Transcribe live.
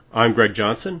I'm Greg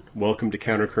Johnson. Welcome to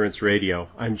Countercurrents Radio.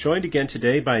 I'm joined again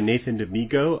today by Nathan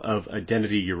Damigo of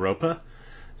Identity Europa.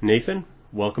 Nathan,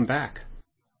 welcome back.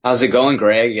 How's it going,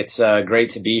 Greg? It's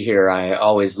great to be here. I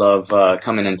always love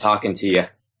coming and talking to you.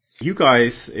 You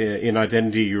guys in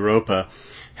Identity Europa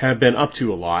have been up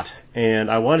to a lot, and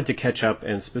I wanted to catch up,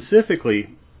 and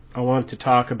specifically I wanted to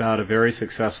talk about a very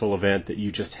successful event that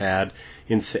you just had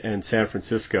in San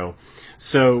Francisco.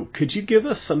 So could you give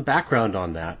us some background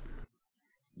on that?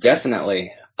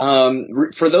 Definitely.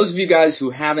 For those of you guys who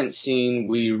haven't seen,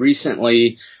 we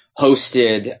recently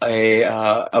hosted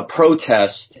a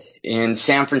protest in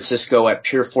San Francisco at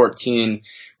Pier 14,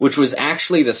 which was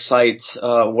actually the site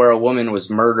where a woman was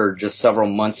murdered just several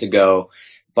months ago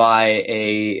by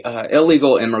a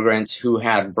illegal immigrant who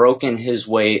had broken his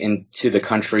way into the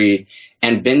country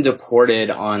and been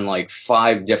deported on like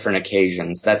 5 different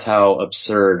occasions. That's how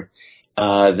absurd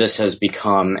this has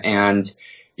become. And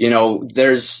you know,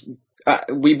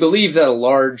 we believe that a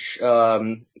large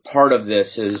part of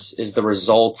this is the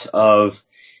result of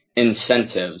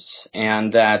incentives,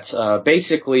 and that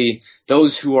basically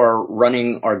those who are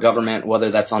running our government,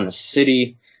 whether that's on the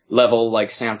city level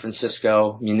like San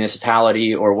Francisco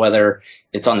municipality, or whether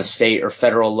it's on the state or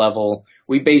federal level,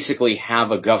 we basically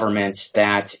have a government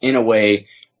that in a way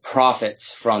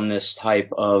profits from this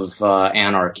type of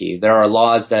anarchy. There are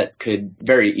laws that could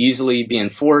very easily be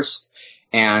enforced,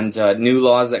 and new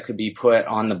laws that could be put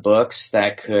on the books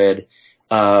that could,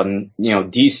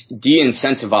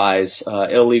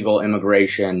 de-incentivize illegal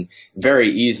immigration very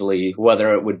easily,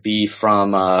 whether it would be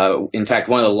from, in fact,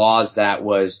 one of the laws that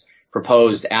was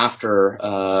proposed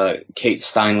after Kate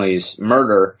Steinle's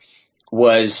murder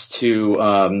was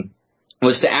to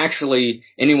actually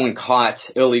anyone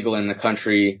caught illegal in the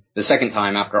country the second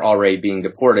time after already being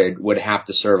deported would have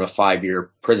to serve a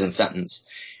 5-year prison sentence.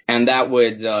 And that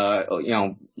would,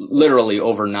 literally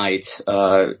overnight,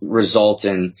 result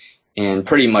in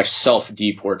pretty much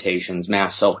self-deportations,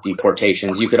 mass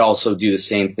self-deportations. You could also do the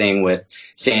same thing with,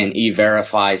 say, an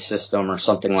E-Verify system or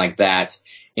something like that,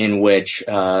 in which,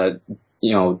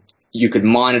 you could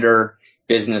monitor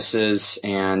businesses,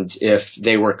 and if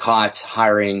they were caught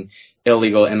hiring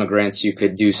illegal immigrants, you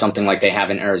could do something like they have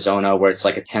in Arizona, where it's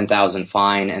like a $10,000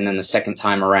 fine, and then the second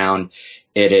time around,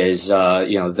 it is,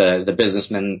 the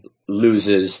businessman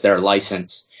loses their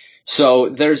license. So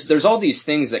there's all these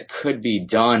things that could be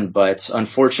done, but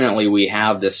unfortunately we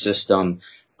have this system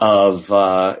of,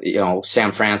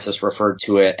 Sam Francis referred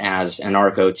to it as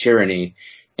anarcho-tyranny,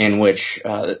 in which,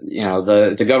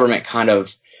 the government kind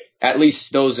of, at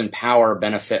least those in power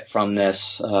benefit from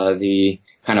this, the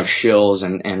kind of shills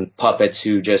and puppets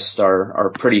who just are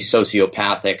pretty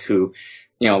sociopathic, who,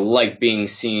 like being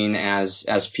seen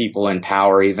as people in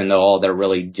power, even though all they're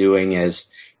really doing is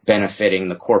benefiting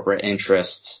the corporate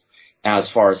interests as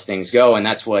far as things go. And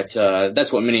that's what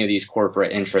many of these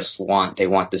corporate interests want. They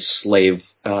want this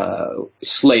slave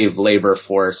labor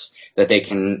force that they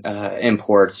can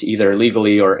import either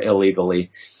legally or illegally.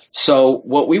 So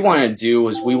what we want to do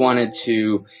is we wanted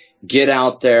to get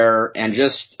out there and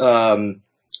just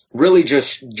really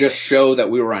just show that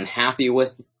we were unhappy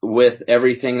with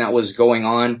everything that was going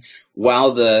on,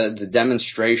 while the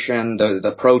demonstration,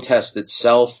 the protest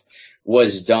itself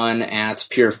was done at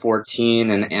Pier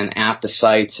 14 and at the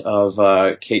site of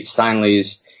Kate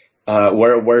Steinle's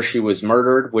where she was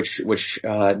murdered, which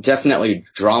definitely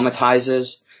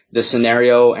dramatizes the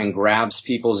scenario and grabs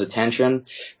people's attention.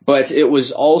 But it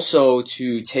was also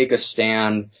to take a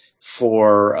stand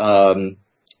for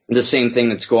the same thing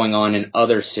that's going on in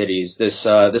other cities.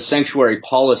 The sanctuary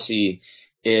policy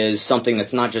is something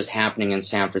that's not just happening in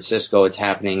San Francisco, it's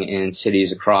happening in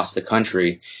cities across the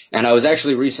country. And I was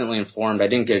actually recently informed, I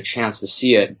didn't get a chance to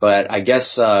see it, but I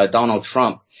guess Donald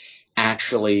Trump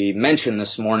actually mentioned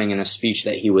this morning in a speech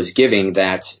that he was giving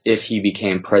that if he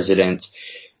became president,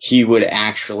 he would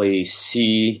actually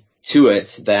see to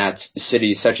it that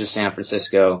cities such as San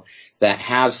Francisco that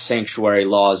have sanctuary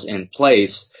laws in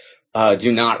place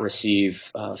do not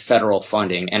receive federal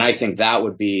funding. And I think that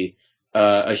would be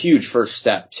a huge first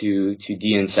step to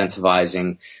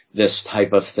de-incentivizing this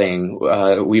type of thing.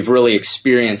 We've really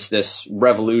experienced this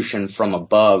revolution from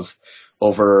above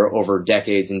over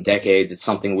decades and decades. It's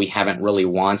something we haven't really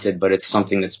wanted, but it's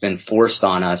something that's been forced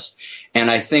on us.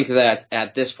 And I think that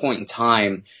at this point in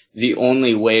time, the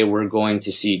only way we're going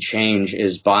to see change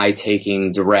is by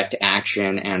taking direct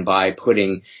action and by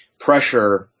putting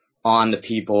pressure on the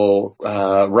people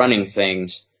running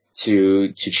things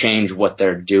to change what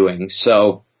they're doing.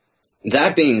 So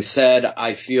that being said,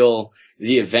 I feel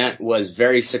the event was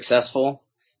very successful.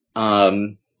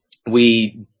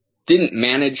 We didn't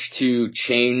manage to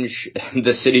change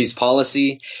the city's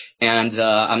policy, and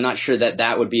I'm not sure that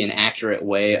that would be an accurate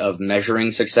way of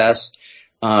measuring success.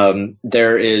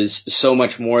 There is so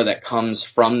much more that comes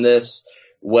from this,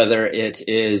 whether it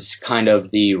is kind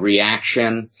of the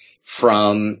reaction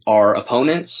from our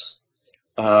opponents,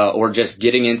 or just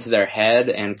getting into their head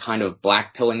and kind of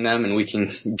blackpilling them. And we can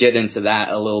get into that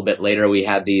a little bit later. We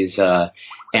had these,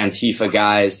 Antifa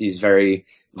guys, these very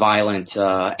violent,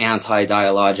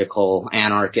 anti-dialogical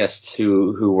anarchists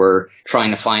who were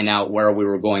trying to find out where we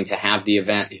were going to have the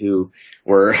event, who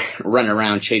were running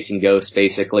around chasing ghosts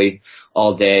basically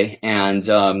all day. And,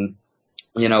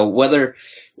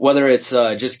 whether it's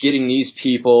just getting these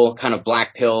people kind of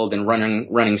blackpilled and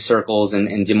running circles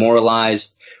and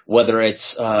demoralized, whether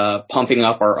it's pumping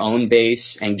up our own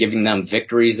base and giving them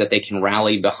victories that they can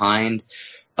rally behind,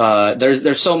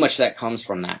 there's so much that comes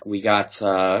from that. We got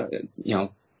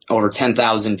over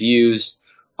 10,000 views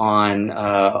on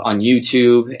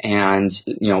YouTube, and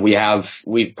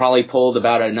we've probably pulled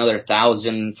about another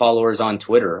 1,000 followers on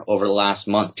Twitter over the last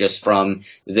month just from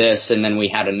this. And then we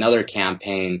had another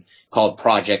campaign called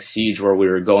Project Siege, where we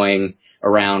were going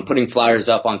around putting flyers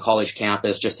up on college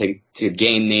campus just to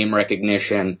gain name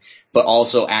recognition, but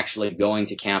also actually going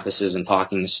to campuses and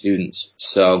talking to students.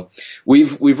 So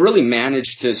we've really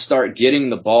managed to start getting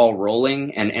the ball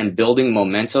rolling and building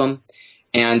momentum.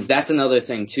 And that's another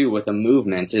thing too with the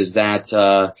movement, is that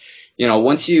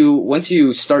once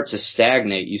you start to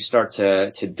stagnate, you start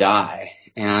to die.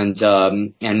 And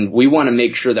we want to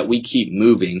make sure that we keep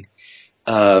moving.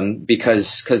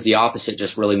 Because the opposite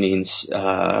just really means,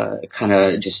 kind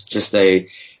of just a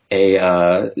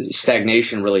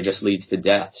stagnation really just leads to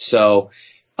death. So,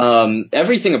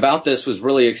 everything about this was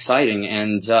really exciting,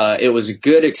 and, it was a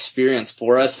good experience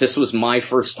for us. This was my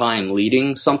first time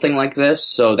leading something like this.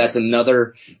 So that's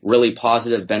another really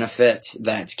positive benefit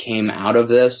that came out of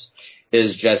this,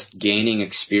 is just gaining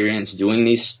experience doing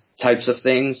these types of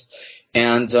things.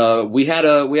 And we had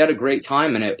a great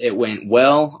time, and it went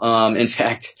well. In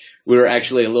fact, we were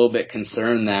actually a little bit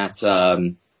concerned that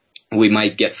we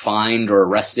might get fined or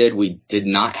arrested. We did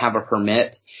not have a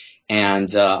permit, and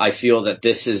I feel that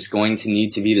this is going to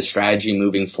need to be the strategy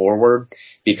moving forward,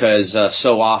 because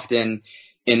so often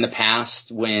in the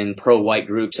past, when pro-white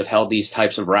groups have held these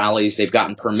types of rallies, they've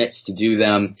gotten permits to do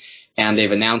them, and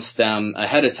they've announced them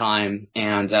ahead of time,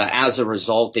 and as a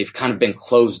result, they've kind of been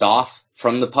closed off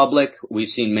from the public. We've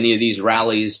seen many of these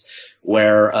rallies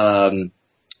where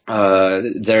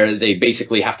they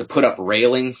basically have to put up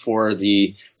railing for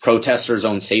the protesters'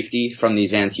 own safety from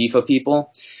these Antifa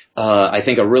people. I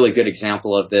think a really good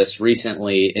example of this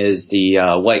recently is the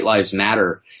White Lives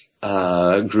Matter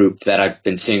group that I've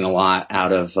been seeing a lot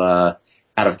out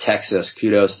of Texas.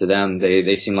 Kudos to them.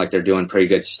 They seem like they're doing pretty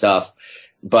good stuff.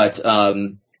 But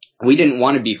we didn't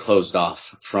want to be closed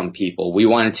off from people. We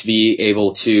wanted to be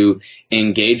able to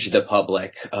engage the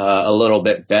public a little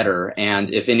bit better. And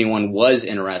if anyone was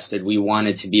interested, we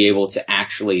wanted to be able to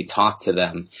actually talk to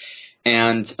them.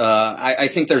 And I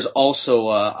think there's also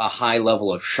a high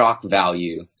level of shock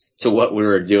value to what we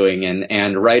were doing.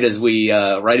 And right as we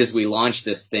launched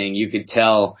this thing, you could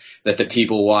tell that the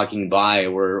people walking by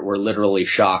were literally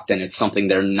shocked, and it's something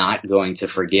they're not going to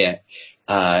forget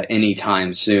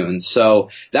anytime soon. So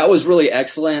that was really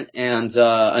excellent. And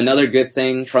another good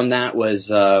thing from that was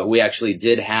we actually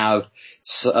did have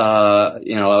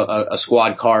a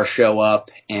squad car show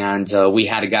up, and we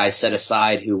had a guy set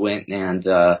aside who went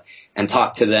and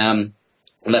talked to them,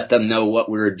 let them know what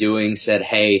we were doing, said,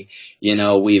 hey,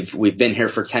 we've been here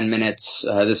for 10 minutes.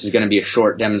 This is going to be a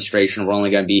short demonstration. We're only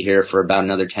going to be here for about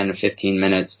another 10 to 15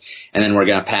 minutes, and then we're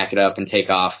going to pack it up and take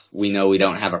off. We know we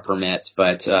don't have a permit,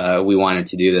 but we wanted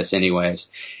to do this anyways.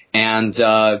 And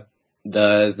the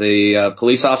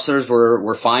police officers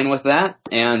were fine with that.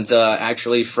 And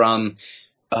actually, from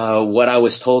what I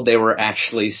was told, they were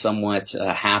actually somewhat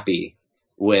happy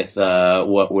with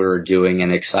what we were doing,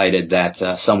 and excited that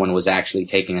someone was actually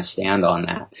taking a stand on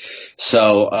that.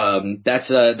 So that's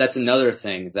another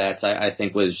thing that I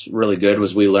think was really good,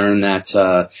 was we learned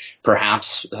that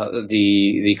perhaps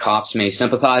the cops may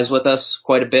sympathize with us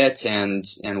quite a bit, and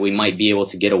we might be able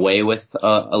to get away with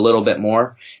a little bit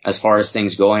more as far as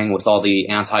things going with all the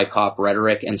anti-cop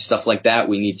rhetoric and stuff like that.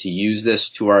 We need to use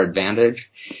this to our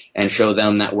advantage and show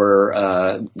them that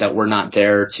we're not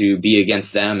there to be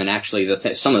against them, and actually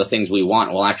some of the things we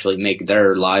want will actually make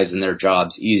their lives and their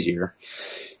jobs easier.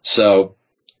 So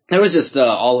there was just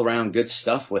all around good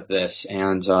stuff with this,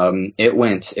 and it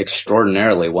went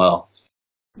extraordinarily well.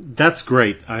 That's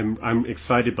great. I'm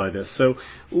excited by this. So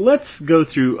let's go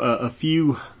through a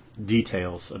few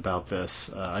details about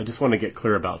this. I just want to get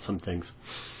clear about some things.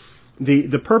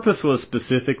 The purpose was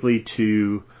specifically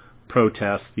to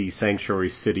protest the sanctuary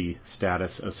city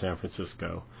status of San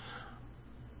Francisco.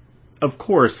 Of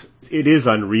course, it is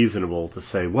unreasonable to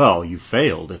say, well, you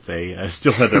failed if they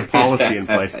still had their policy in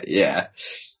place. Yeah.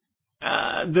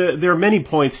 There are many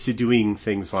points to doing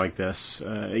things like this.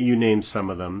 You named some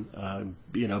of them.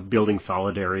 Building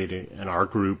solidarity in our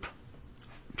group,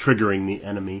 triggering the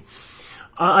enemy.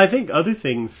 I think other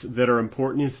things that are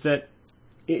important is that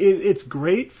it's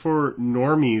great for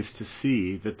normies to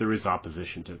see that there is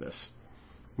opposition to this.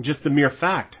 Just the mere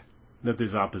fact that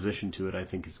there's opposition to it, I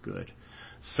think, is good.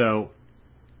 So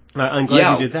I'm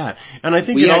glad you did that. And I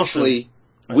think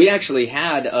we actually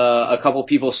had a couple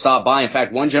people stop by. In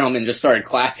fact, one gentleman just started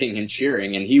clapping and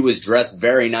cheering, and he was dressed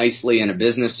very nicely in a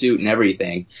business suit and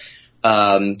everything.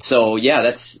 So yeah,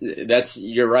 that's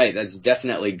you're right. That's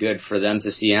definitely good for them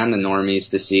to see and the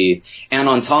normies to see. And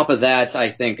on top of that, I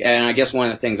think, and I guess one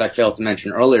of the things I failed to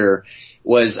mention earlier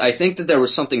was I think that there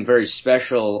was something very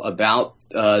special about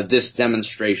this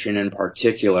demonstration in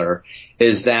particular,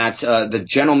 is that the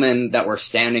gentlemen that were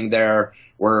standing there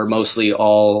were mostly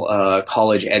all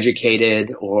college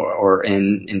educated or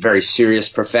in very serious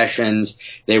professions.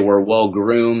 They were well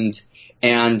groomed.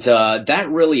 And that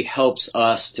really helps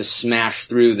us to smash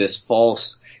through this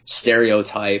false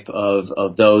stereotype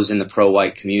of those in the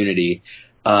pro-white community.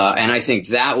 And I think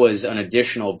that was an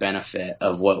additional benefit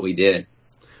of what we did.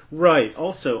 Right.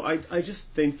 Also, I just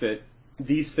think that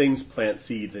these things plant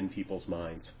seeds in people's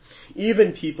minds.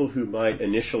 Even people who might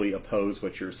initially oppose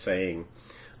what you're saying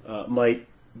might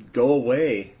go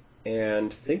away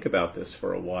and think about this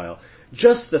for a while.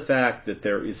 Just the fact that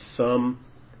there is some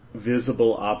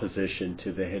visible opposition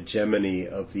to the hegemony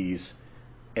of these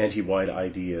anti-white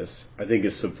ideas, I think,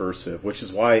 is subversive, which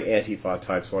is why Antifa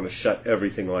types want to shut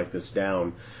everything like this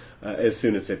down as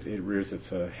soon as it rears its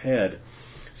head.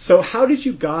 So how did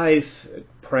you guys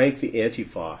prank the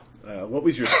Antifa? What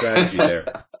was your strategy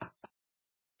there?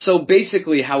 So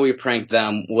basically how we pranked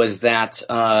them was that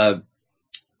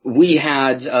we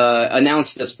had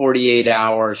announced this 48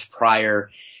 hours prior,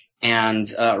 and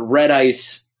Red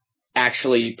Ice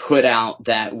actually put out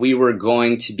that we were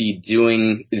going to be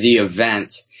doing the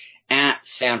event at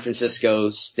San Francisco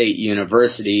State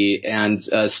University, and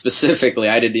specifically,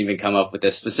 I didn't even come up with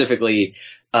this, specifically,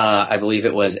 I believe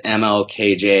it was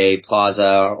MLKJ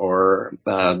Plaza or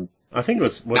I think it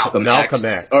was Malcolm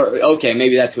X. Or, okay,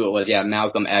 maybe that's who it was. Yeah,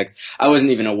 Malcolm X. I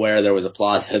wasn't even aware there was a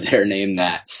plaza there named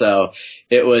that. So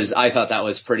I thought that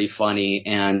was pretty funny.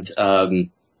 And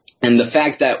the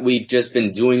fact that we've just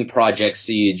been doing Project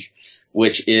Siege,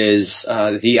 which is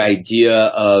the idea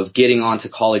of getting onto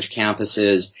college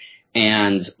campuses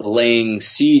and laying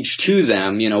siege to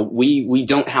them. We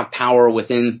don't have power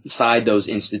inside those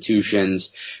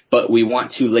institutions, but we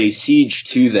want to lay siege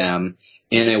to them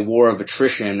in a war of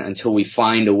attrition until we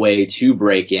find a way to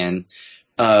break in.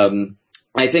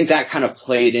 I think that kind of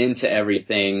played into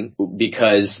everything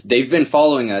because they've been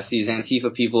following us. These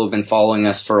Antifa people have been following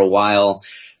us for a while.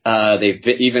 They've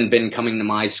even been coming to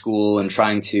my school and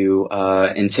trying to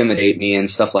intimidate me and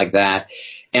stuff like that.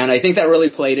 And I think that really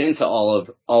played into all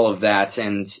of that.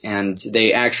 And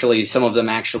some of them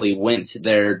actually went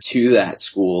there to that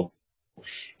school.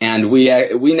 And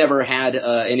we never had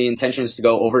any intentions to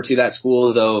go over to that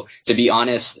school, though, to be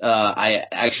honest, I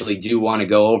actually do want to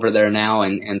go over there now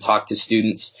and talk to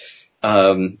students.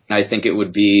 I think it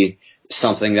would be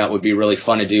something that would be really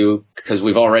fun to do because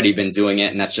we've already been doing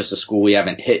it, and that's just a school we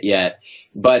haven't hit yet.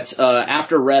 But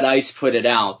after Red Ice put it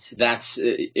out,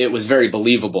 it was very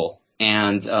believable.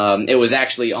 And it was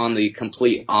actually on the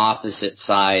complete opposite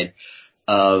side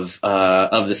of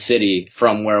the city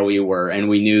from where we were. And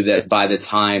we knew that by the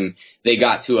time they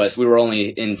got to us, we were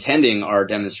only intending our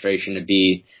demonstration to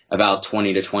be about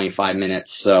 20 to 25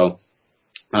 minutes. So,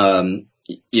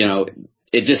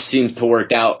 it just seems to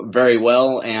work out very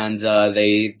well. And,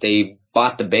 they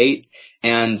bought the bait.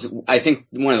 And I think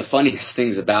one of the funniest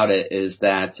things about it is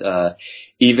that,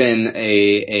 even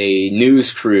a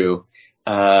news crew,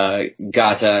 we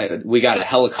got a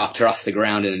helicopter off the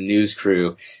ground and a news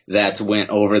crew that went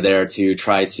over there to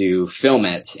try to film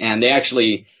it. And they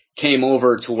actually came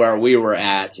over to where we were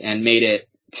at and made it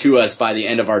to us by the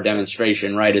end of our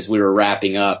demonstration, right as we were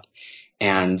wrapping up.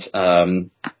 And,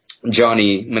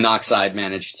 Johnny Monoxide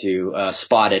managed to,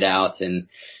 spot it out. And,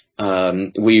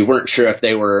 we weren't sure if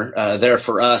they were, there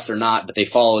for us or not, but they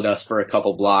followed us for a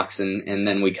couple blocks. And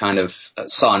then we kind of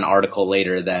saw an article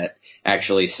later that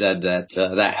actually said that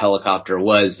that helicopter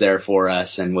was there for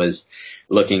us and was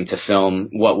looking to film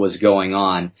what was going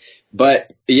on.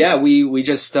 But yeah, we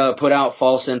just put out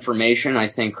false information. I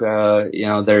think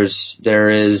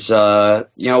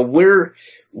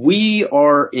we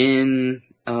are in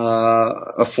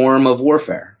a form of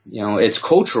warfare. It's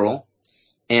cultural,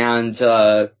 and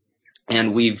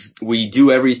we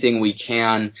do everything we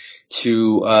can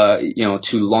to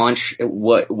launch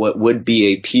what would be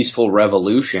a peaceful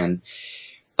revolution.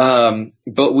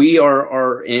 But we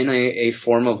are in a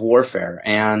form of warfare,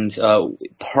 and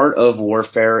part of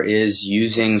warfare is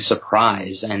using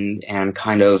surprise and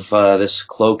kind of this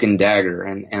cloak and dagger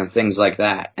and things like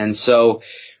that. And so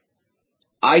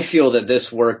I feel that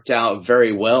this worked out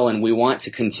very well, and we want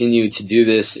to continue to do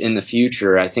this in the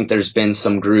future. I think there's been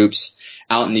some groups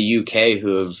out in the UK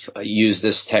who have used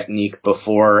this technique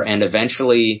before, and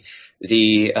eventually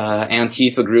the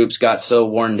Antifa groups got so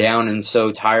worn down and so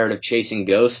tired of chasing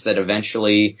ghosts that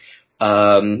eventually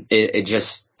it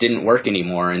just didn't work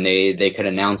anymore, and they could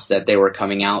announce that they were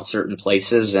coming out certain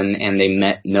places, and they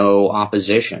met no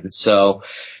opposition. So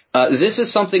this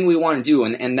is something we want to do,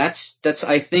 and that's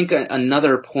I think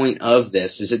another point of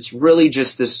this is it's really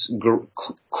just this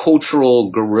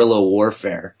cultural guerrilla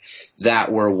warfare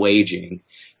that we're waging.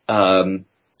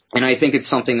 And I think it's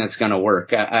something that's going to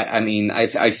work.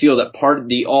 I feel that part of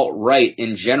the alt-right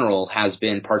in general has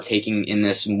been partaking in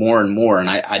this more and more, and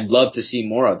I'd love to see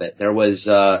more of it. There was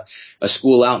a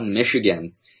school out in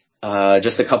Michigan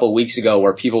just a couple of weeks ago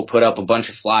where people put up a bunch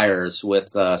of flyers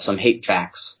with some hate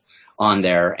facts on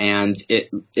there, and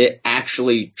it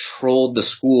actually trolled the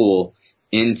school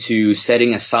into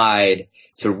setting aside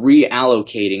to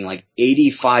reallocating like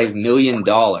 $85 million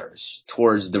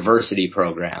towards diversity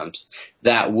programs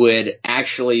that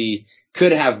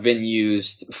could have been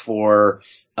used for,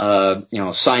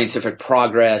 scientific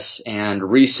progress and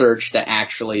research that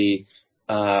actually,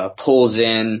 pulls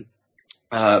in,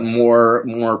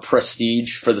 more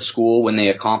prestige for the school when they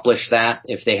accomplish that.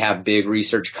 If they have big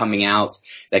research coming out,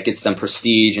 that gets them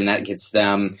prestige, and that gets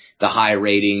them the high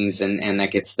ratings, and that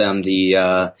gets them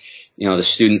the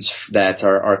students that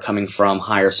are coming from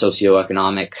higher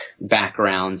socioeconomic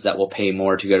backgrounds that will pay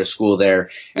more to go to school there.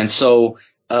 And so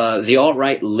the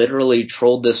alt-right literally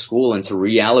trolled this school into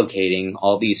reallocating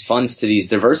all these funds to these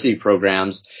diversity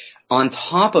programs. On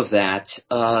top of that,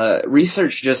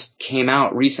 research just came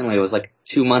out recently. It was like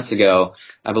 2 months ago,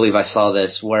 I believe I saw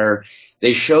this, where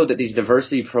they showed that these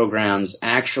diversity programs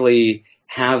actually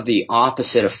have the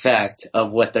opposite effect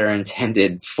of what they're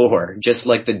intended for. Just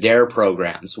like the DARE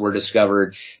programs were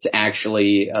discovered to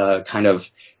actually kind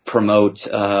of promote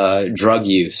drug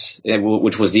use,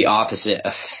 which was the opposite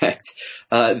effect.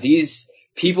 These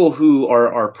people who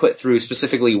are put through,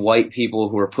 specifically white people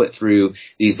who are put through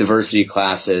these diversity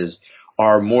classes,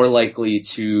 are more likely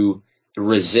to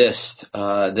resist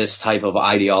this type of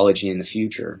ideology in the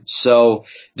future. So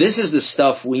this is the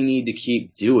stuff we need to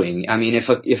keep doing. I mean,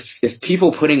 if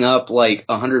people putting up like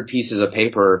 100 pieces of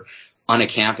paper on a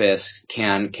campus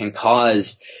can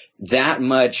cause that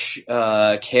much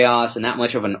chaos and that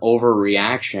much of an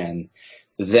overreaction,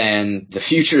 then the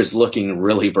future is looking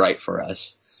really bright for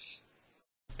us.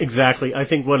 Exactly. I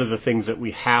think one of the things that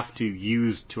we have to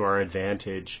use to our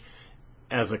advantage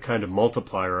as a kind of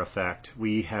multiplier effect,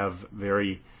 we have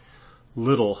very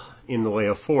little in the way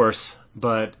of force,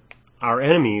 but our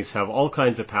enemies have all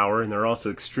kinds of power, and they're also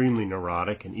extremely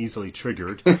neurotic and easily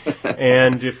triggered.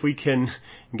 And if we can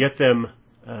get them,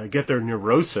 get their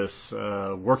neurosis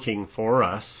working for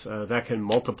us, that can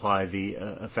multiply the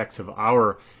effects of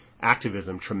our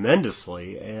activism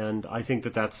tremendously. And I think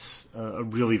that that's a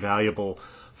really valuable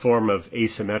form of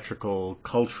asymmetrical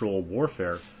cultural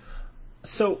warfare.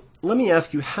 So let me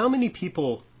ask you, how many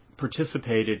people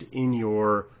participated in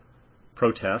your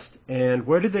protest, and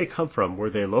where did they come from?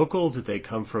 Were they local? Did they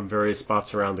come from various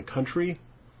spots around the country?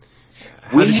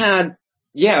 We had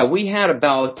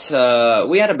about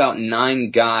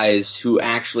 9 guys who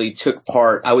actually took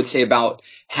part. I would say about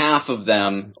half of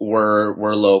them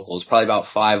were locals. Probably about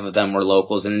 5 of them were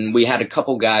locals, and we had a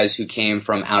couple guys who came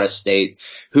from out of state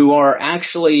who are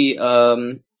actually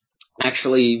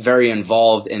very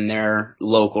involved in their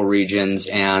local regions,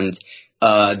 and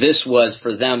this was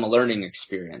for them a learning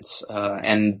experience,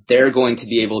 and they're going to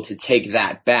be able to take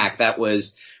that back. That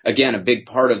was, again, a big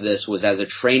part of this was as a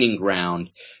training ground,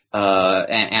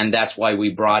 and that's why we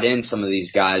brought in some of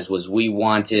these guys, was we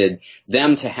wanted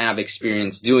them to have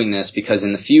experience doing this, because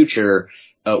in the future,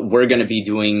 we're going to be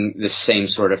doing the same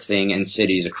sort of thing in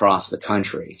cities across the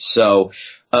country. So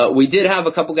we did have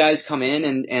a couple guys come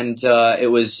in, and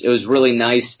it was really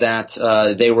nice that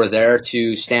they were there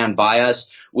to stand by us.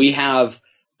 We have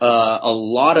a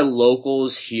lot of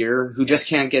locals here who just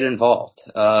can't get involved.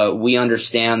 We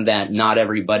understand that not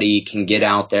everybody can get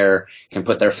out there, can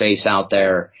put their face out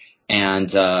there,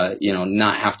 and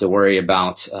not have to worry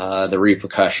about the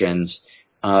repercussions.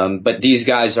 But these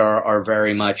guys are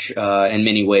very much, in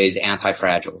many ways,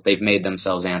 anti-fragile. They've made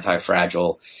themselves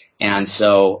anti-fragile. And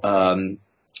so,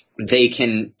 they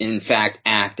can, in fact,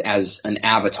 act as an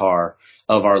avatar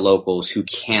of our locals who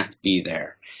can't be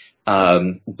there.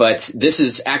 But this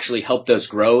has actually helped us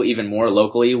grow even more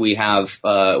locally. We've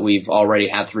already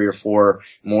had 3 or 4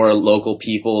 more local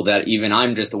people that even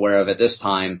I'm just aware of at this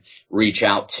time reach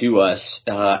out to us,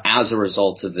 as a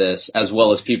result of this, as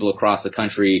well as people across the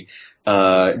country,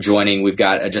 joining. We've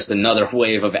got just another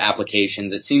wave of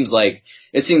applications. It seems like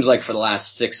for the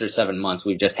last 6 or 7 months,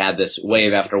 we've just had this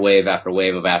wave after wave after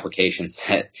wave of applications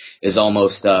that is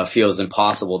almost, feels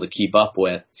impossible to keep up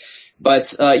with.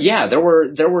 But, yeah, there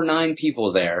were 9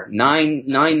 people there, nine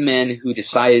men who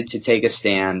decided to take a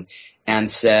stand and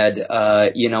said,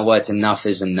 you know what, enough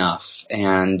is enough.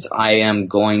 And I am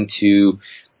going to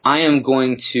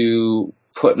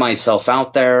put myself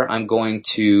out there. I'm going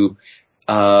to,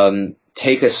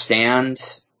 take a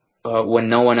stand, when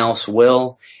no one else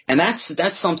will. And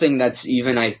that's something that's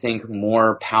even, I think,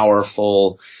 more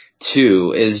powerful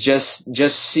too, is just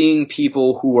seeing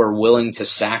people who are willing to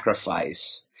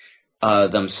sacrifice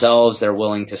themselves. They're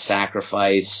willing to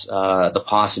sacrifice the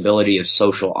possibility of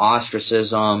social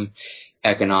ostracism,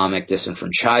 economic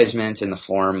disenfranchisement in the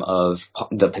form of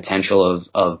the potential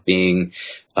of being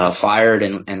fired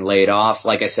and laid off.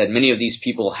 Like I said, many of these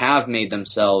people have made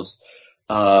themselves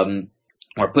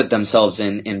or put themselves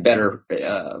in better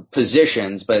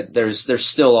positions, but there's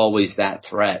still always that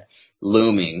threat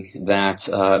looming that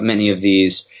many of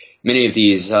these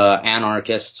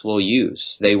anarchists will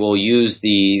use. They will use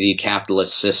the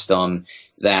capitalist system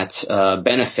that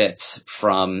benefits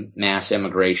from mass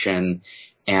immigration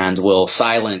and will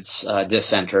silence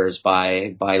dissenters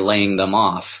by laying them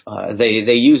off.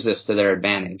 They use this to their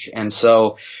advantage. And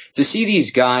so to see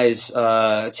these guys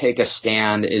take a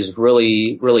stand is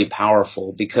really, really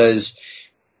powerful because,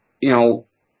 you know,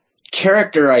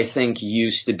 character, I think,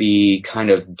 used to be kind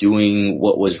of doing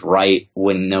what was right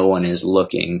when no one is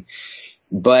looking.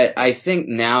 But I think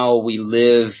now we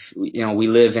live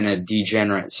in a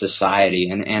degenerate society,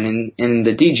 and in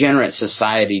the degenerate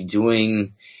society,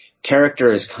 character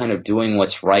is kind of doing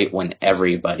what's right when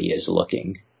everybody is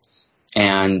looking.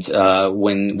 And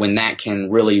when that can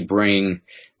really bring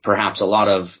perhaps a lot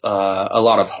of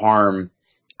harm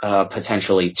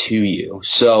potentially to you.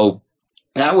 So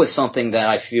that was something that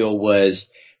I feel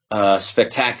was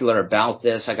spectacular about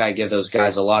this. I gotta give those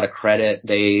guys a lot of credit.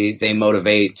 They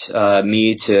motivate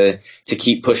me to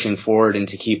keep pushing forward and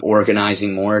to keep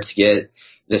organizing more to get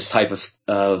this type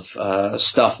of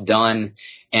stuff done.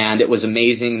 And it was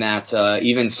amazing that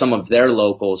even some of their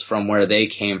locals from where they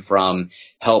came from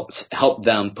helped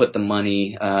them put the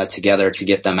money together to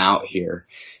get them out here.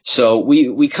 So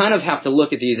we kind of have to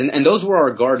look at these, and those were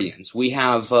our guardians. We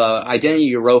have Identity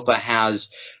Europa has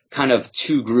kind of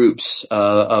 2 groups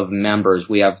of members.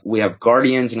 We have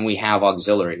guardians and we have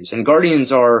auxiliaries. And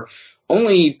guardians are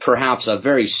only perhaps a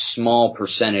very small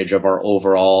percentage of our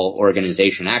overall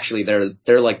organization. Actually,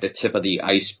 they're like the tip of the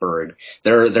iceberg.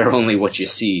 They're only what you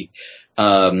see.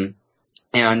 You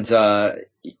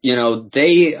know,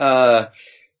 they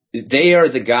are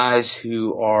the guys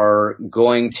who are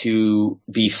going to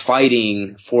be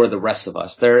fighting for the rest of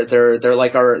us. They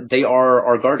are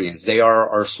our guardians. They are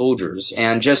our soldiers.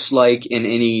 And just like in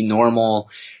any normal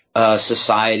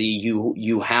society,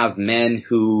 you have men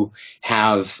who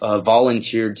have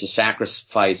volunteered to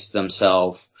sacrifice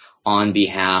themselves on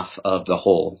behalf of the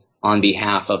whole, on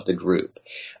behalf of the group.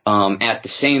 At the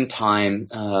same time,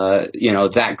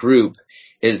 that group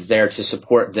is there to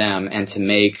support them and to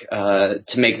make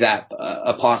that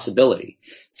a possibility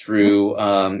through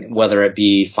whether it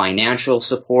be financial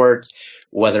support,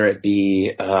 whether it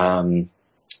be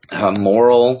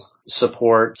moral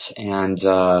support and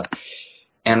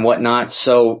whatnot.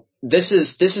 So this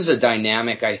is a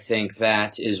dynamic, I think,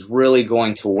 that is really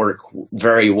going to work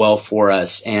very well for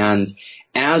us. And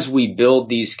as we build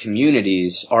these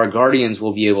communities, our guardians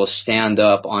will be able to stand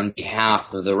up on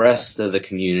behalf of the rest of the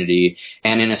community.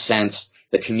 And in a sense,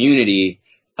 the community,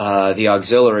 the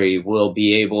auxiliary, will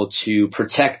be able to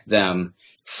protect them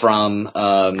from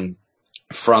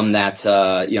that,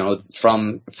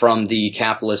 from the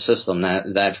capitalist system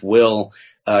that will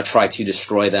try to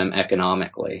destroy them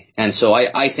economically. And so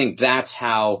I think that's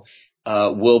how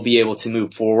we'll be able to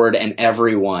move forward, and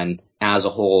everyone as a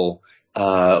whole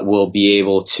will be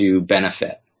able to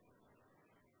benefit.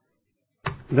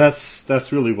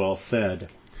 That's really well said.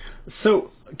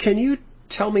 So, can you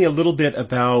tell me a little bit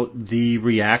about the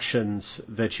reactions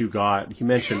that you got? You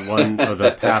mentioned one of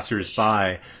the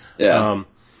passersby. Yeah.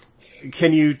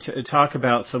 Can you talk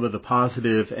about some of the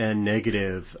positive and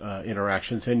negative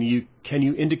interactions, and can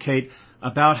you indicate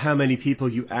about how many people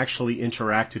you actually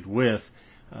interacted with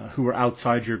who were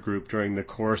outside your group during the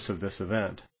course of this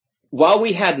event? While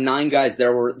we had 9 guys,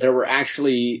 there were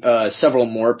actually several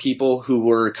more people who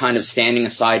were kind of standing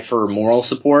aside for moral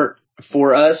support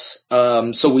for us.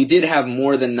 So we did have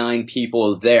more than 9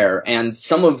 people there, and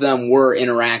some of them were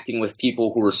interacting with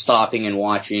people who were stopping and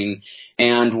watching,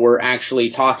 and were actually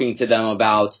talking to them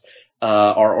about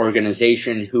our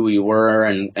organization, who we were,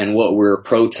 and what we were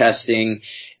protesting.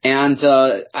 And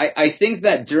I think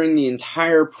that during the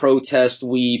entire protest,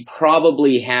 we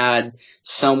probably had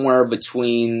somewhere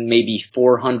between maybe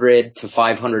 400 to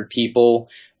 500 people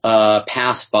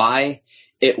pass by.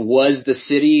 It was the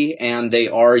city, and they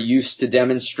are used to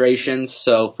demonstrations,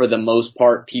 so for the most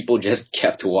part, people just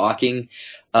kept walking,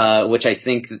 which I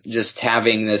think just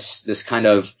having this kind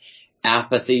of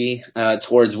apathy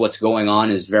towards what's going on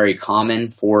is very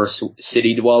common for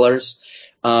city dwellers.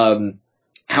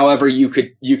 However, you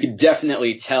could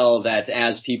definitely tell that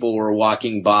as people were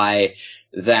walking by,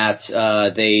 that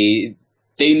they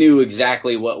knew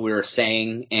exactly what we were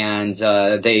saying, and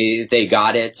they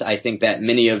got it. I think that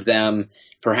many of them,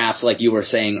 perhaps like you were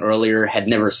saying earlier, had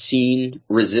never seen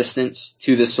resistance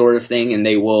to this sort of thing, and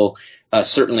they will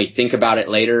certainly think about it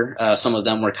later. Some of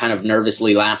them were kind of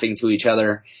nervously laughing to each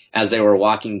other as they were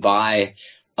walking by.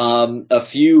 A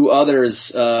few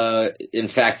others, in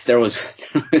fact, there was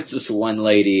this one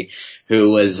lady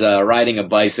who was riding a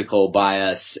bicycle by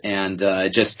us, and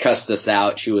just cussed us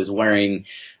out. She was wearing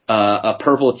a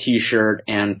purple t-shirt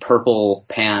and purple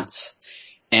pants.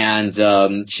 And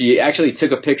she actually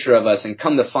took a picture of us, and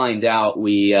come to find out,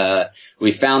 we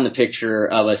found the picture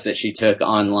of us that she took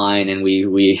online, and we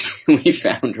we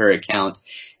found her account,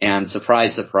 and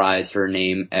surprise, surprise, her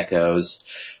name echoes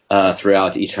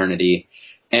throughout eternity.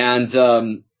 And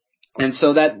so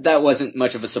that wasn't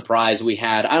much of a surprise.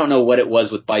 I don't know what it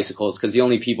was with bicycles, because the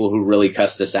only people who really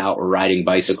cussed us out were riding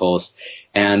bicycles.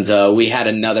 And we had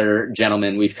another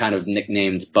gentleman we've kind of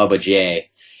nicknamed Bubba J.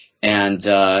 And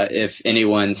if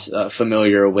anyone's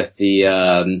familiar with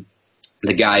the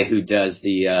guy who does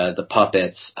the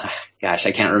puppets, gosh,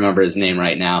 I can't remember his name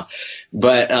right now,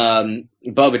 but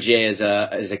Bubba J is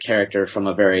a character from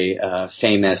a very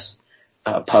famous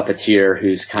puppeteer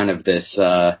who's kind of this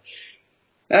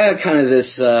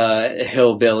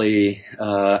hillbilly,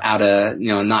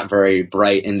 not very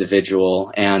bright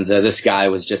individual. And this guy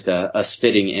was just a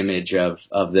spitting image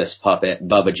of this puppet,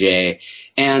 Bubba J.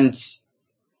 And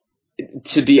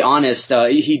to be honest,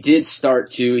 he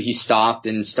stopped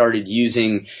and started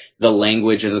using the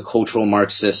language of the cultural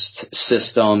Marxist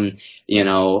system,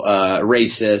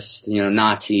 racist,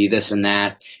 Nazi, this and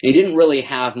that. And he didn't really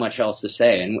have much else to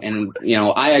say. And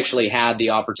I actually had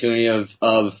the opportunity of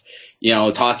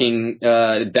talking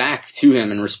back to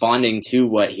him and responding to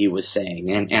what he was saying.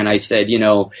 And I said,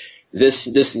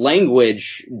 this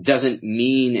language doesn't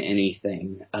mean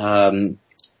anything.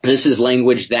 This is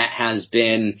language that has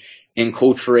been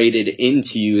enculturated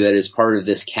into you, that is part of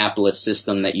this capitalist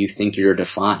system that you think you're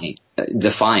defying.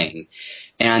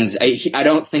 And I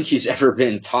don't think he's ever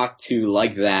been talked to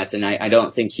like that, and I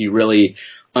don't think he really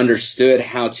understood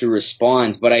how to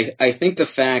respond. But I think the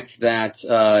fact that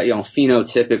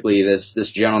phenotypically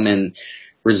this gentleman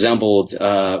resembled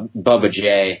Bubba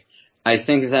J, I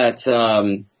think that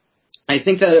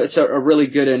it's a really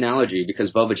good analogy,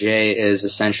 because Bubba J is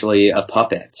essentially a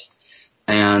puppet.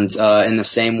 And in the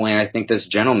same way, I think this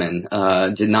gentleman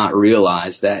did not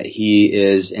realize that he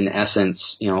is, in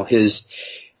essence,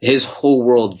 his whole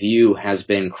worldview has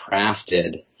been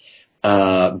crafted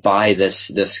by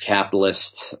this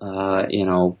capitalist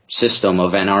system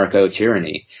of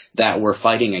anarcho-tyranny that we're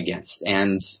fighting against,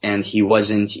 and he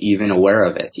wasn't even aware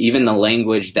of it. Even the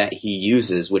language that he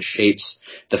uses, which shapes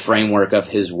the framework of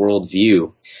his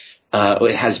worldview,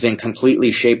 it has been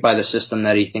completely shaped by the system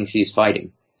that he thinks he's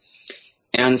fighting.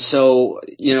 And so,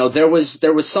 there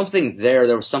was something there.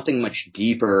 There was something much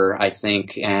deeper, I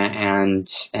think, and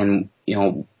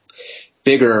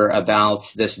bigger about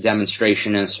this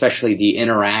demonstration, and especially the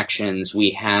interactions we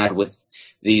had with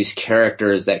these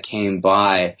characters that came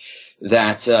by,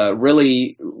 that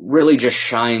really just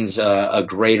shines a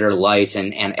greater light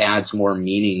and adds more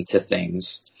meaning to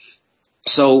things.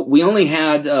 So we only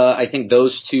had, I think,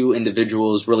 those two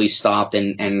individuals really stopped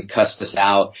and cussed us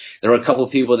out. There were a couple of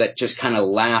people that just kind of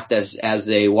laughed as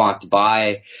they walked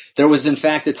by. There was, in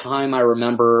fact, a time I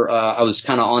remember, I was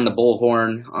kind of on the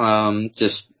bullhorn,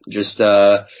 just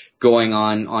going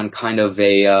on kind of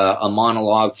a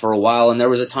monologue for a while. And there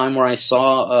was a time where I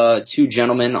saw, two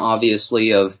gentlemen,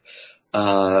 obviously of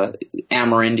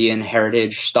Amerindian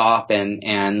heritage stop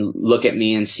and look at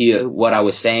me and see what I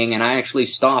was saying. And I actually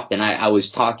stopped and I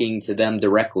was talking to them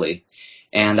directly.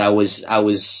 And I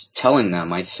was telling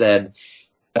them, I said,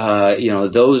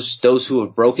 those who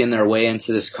have broken their way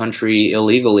into this country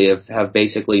illegally have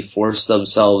basically forced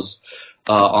themselves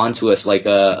onto us like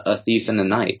a thief in the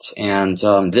night. And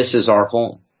this is our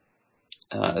home.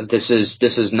 This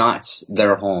is not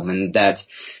their home, and that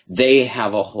they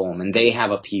have a home and they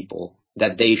have a people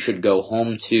that they should go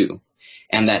home to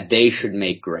and that they should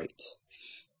make great.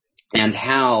 And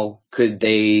how could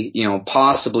they,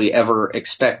 possibly ever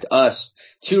expect us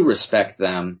to respect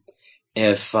them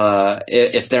if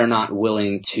they're not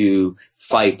willing to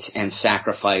fight and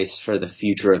sacrifice for the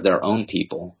future of their own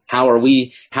people? How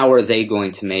are they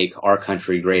going to make our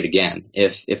country great again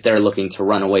if they're looking to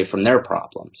run away from their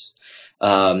problems?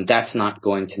 That's not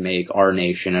going to make our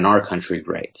nation and our country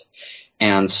great.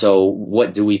 And so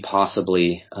what do we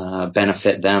possibly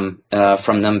benefit them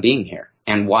from them being here?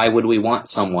 And why would we want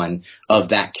someone of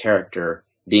that character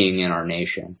being in our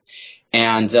nation?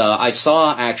 And I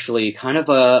saw actually kind of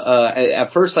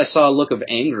at first I saw a look of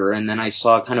anger, and then I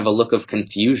saw kind of a look of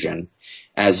confusion,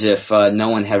 as if no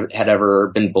one had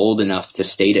ever been bold enough to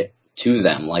state it to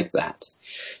them like that.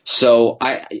 So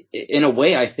in a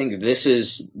way, I think this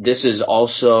is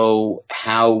also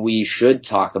how we should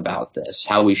talk about this,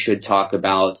 how we should talk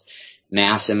about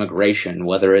mass immigration,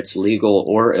 whether it's legal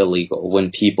or illegal.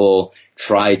 When people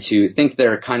try to think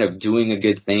they're kind of doing a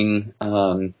good thing,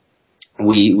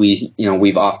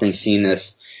 we've often seen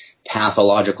this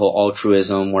pathological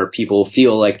altruism where people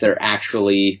feel like they're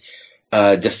actually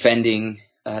defending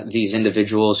these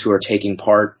individuals who are taking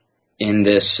part in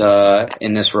this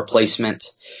replacement.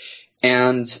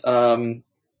 And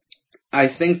I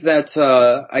think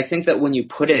that when you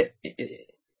put it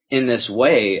in this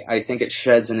way, I think it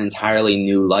sheds an entirely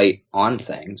new light on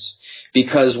things,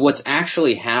 because what's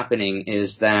actually happening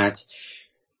is that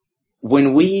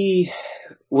when we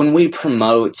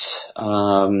promote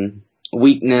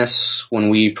weakness, when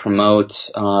we promote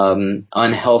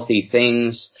unhealthy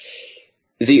things,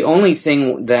 the only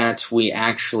thing that we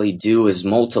actually do is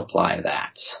multiply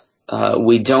that.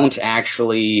 We don't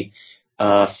actually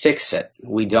fix it.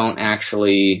 We don't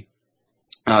actually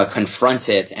confront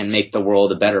it and make the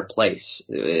world a better place.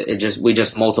 We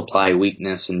just multiply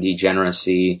weakness and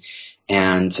degeneracy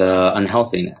and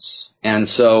unhealthiness. And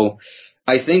so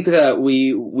I think that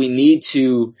we need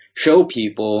to show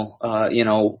people,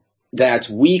 that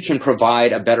we can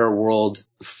provide a better world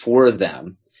for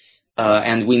them.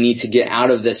 And we need to get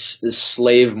out of this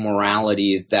slave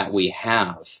morality that we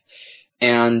have.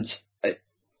 And,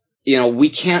 we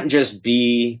can't just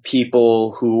be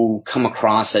people who come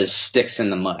across as sticks in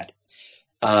the mud.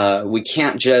 We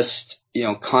can't just,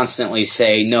 constantly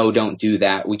say, no, don't do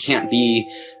that. We can't be,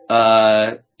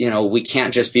 we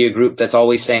can't just be a group that's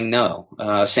always saying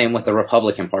no. Same with the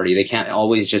Republican Party. They can't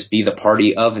always just be the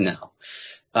party of no.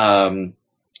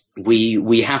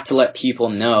 We have to let people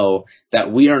know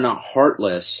that we are not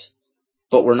heartless,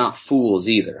 but we're not fools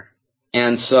either.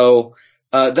 And so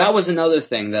that was another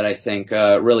thing that I think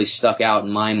really stuck out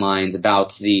in my mind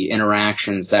about the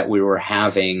interactions that we were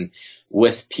having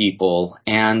with people.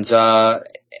 And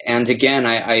again,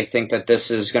 I think that this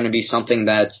is going to be something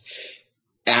that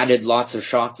added lots of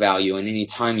shock value. And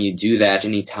anytime you do that,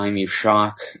 anytime you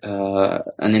shock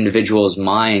an individual's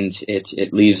mind,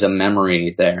 it leaves a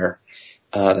memory there.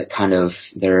 That kind of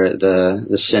the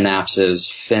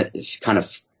synapses kind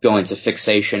of go into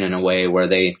fixation in a way where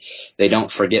they don't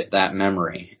forget that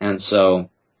memory. And so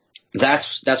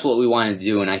that's what we wanted to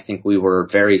do, and I think we were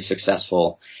very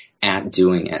successful at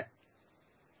doing it.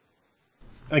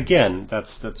 Again,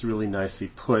 that's really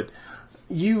nicely put.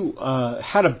 You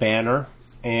had a banner,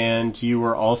 and you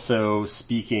were also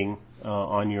speaking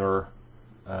on your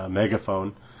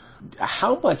megaphone.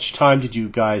 How much time did you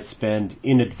guys spend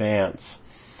in advance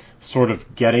sort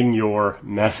of getting your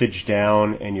message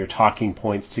down and your talking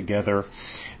points together?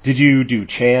 Did you do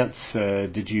chants?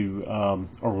 Did you,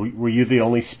 or were you the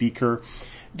only speaker?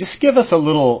 Just give us a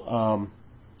little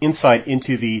insight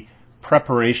into the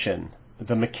preparation,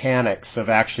 the mechanics of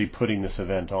actually putting this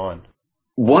event on.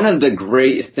 One of the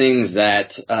great things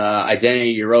that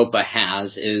Identity Europa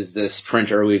has is this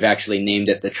printer. We've actually named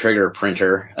it the Trigger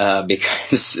Printer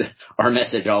because our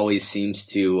message always seems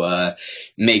to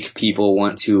make people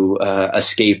want to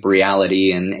escape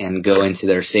reality and go into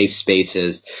their safe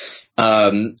spaces.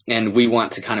 And we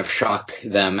want to kind of shock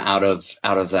them out of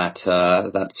that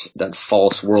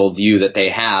false worldview that they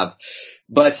have.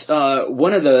 But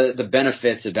one of the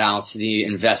benefits about the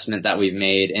investment that we've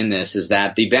made in this is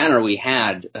that the banner we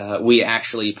had, we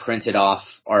actually printed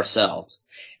off ourselves.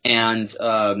 And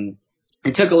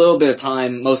it took a little bit of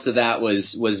time. Most of that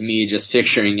was me just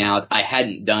figuring out. I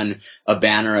hadn't done a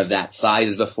banner of that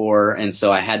size before, and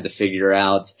so I had to figure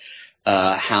out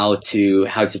how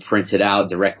to print it out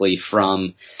directly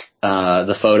from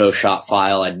the Photoshop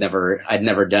file. I'd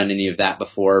never done any of that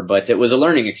before, but it was a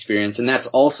learning experience, and that's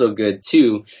also good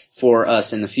too for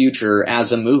us in the future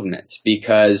as a movement,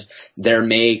 because there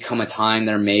may come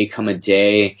a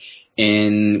day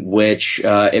in which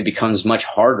it becomes much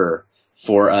harder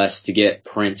for us to get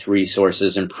print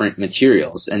resources and print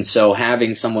materials. And so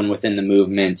having someone within the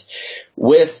movement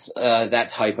with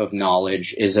that type of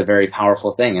knowledge is a very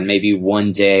powerful thing. And maybe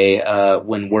one day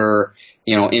when we're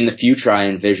in the future, I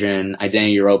envision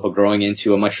Identity Europa growing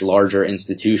into a much larger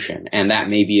institution, and that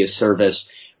may be a service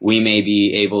we may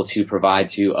be able to provide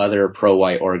to other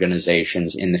pro-white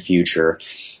organizations in the future,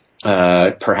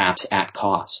 perhaps at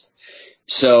cost.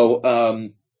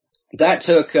 So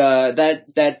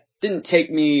that didn't take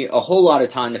me a whole lot of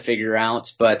time to figure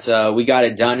out, but we got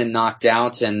it done and knocked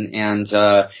out. And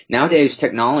nowadays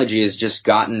technology has just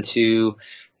gotten to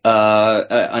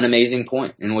an amazing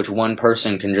point in which one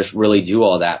person can just really do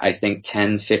all that. I think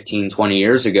 10, 15, 20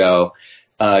 years ago,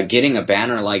 getting a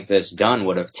banner like this done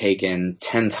would have taken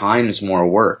 10 times more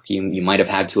work. You might have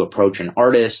had to approach an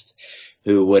artist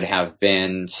who would have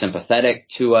been sympathetic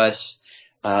to us.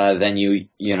 Then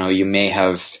you may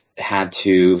have had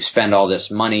to spend all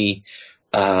this money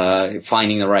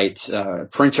finding the right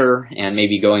printer, and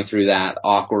maybe going through that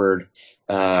awkward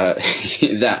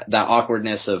that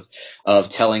awkwardness of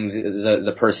telling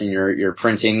the person you're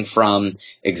printing from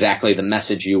exactly the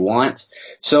message you want.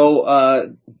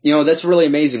 So that's really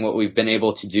amazing what we've been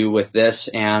able to do with this.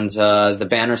 And the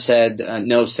banner said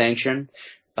no sanction.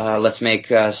 Let's make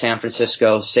San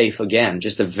Francisco safe again.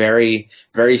 Just a very,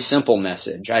 very simple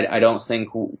message. I don't think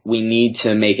we need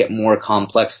to make it more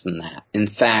complex than that. In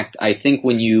fact, I think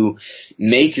when you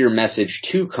make your message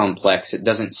too complex, it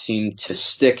doesn't seem to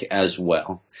stick as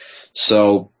well.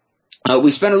 So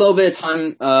we spent a little bit of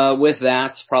time with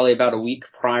that, probably about a week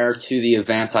prior to the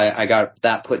event. I got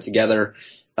that put together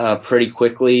pretty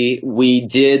quickly. We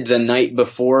did the night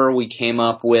before, we came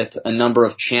up with a number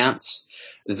of chants,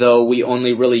 though we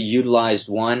only really utilized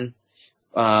one.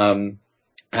 I'm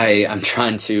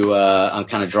kind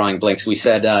of drawing blanks. We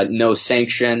said, no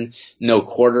sanction, no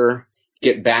quarter,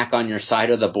 get back on your side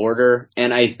of the border.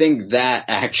 And I think that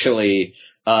actually,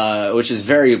 which is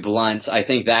very blunt, I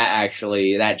think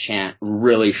that chant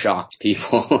really shocked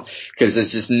people because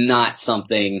it's just not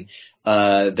something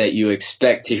that you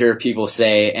expect to hear people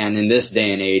say. And in this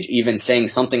day and age, even saying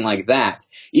something like that,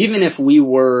 even if we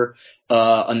were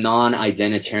a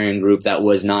non-identitarian group that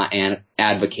was not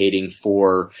advocating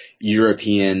for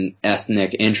European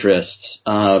ethnic interests,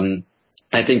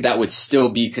 I think that would still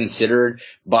be considered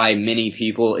by many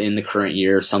people in the current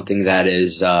year something that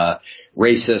is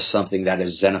racist, something that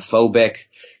is xenophobic.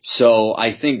 So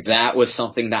I think that was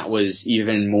something that was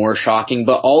even more shocking.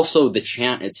 But also the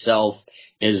chant itself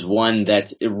is one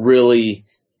that it really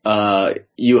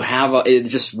it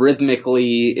just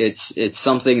rhythmically, it's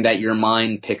something that your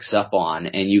mind picks up on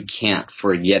and you can't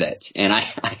forget it. And I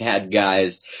had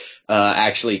guys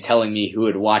actually telling me who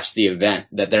had watched the event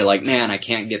that they're like, man, I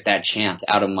can't get that chant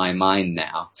out of my mind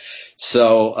now.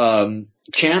 So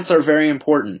chants are very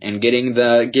important, and getting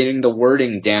the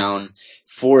wording down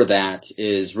for that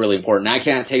is really important. I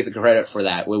can't take the credit for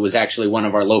that. It was actually one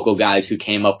of our local guys who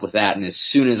came up with that, and as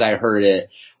soon as I heard it,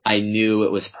 I knew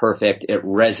it was perfect. It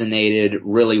resonated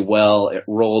really well. It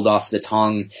rolled off the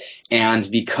tongue. And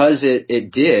because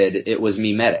it did, it was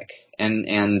mimetic.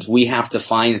 And we have to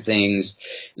find things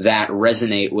that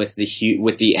resonate with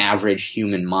the average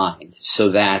human mind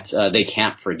so that they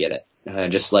can't forget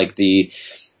it. Just like the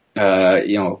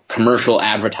commercial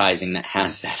advertising that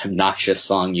has that obnoxious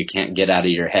song you can't get out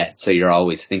of your head, so you're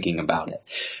always thinking about it.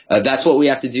 That's what we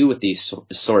have to do with these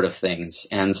sort of things.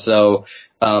 And so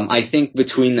I think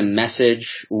between the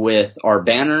message with our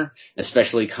banner,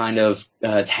 especially kind of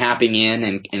tapping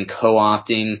in and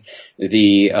co-opting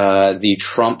the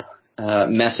Trump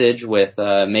message with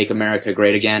Make America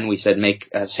Great Again, we said make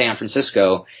San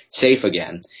Francisco safe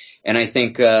again. And I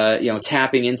think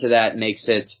tapping into that makes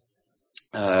it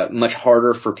much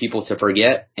harder for people to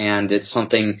forget, and it's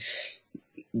something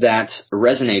that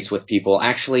resonates with people.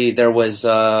 Actually, there was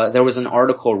an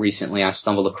article recently I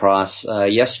stumbled across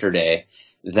yesterday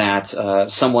that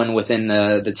someone within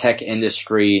the tech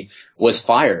industry was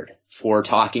fired for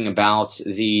talking about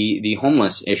the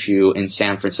homeless issue in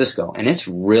San Francisco. And it's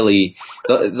really,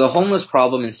 the homeless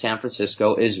problem in San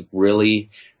Francisco is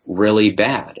really, really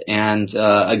bad. And,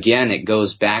 again, it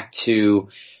goes back to,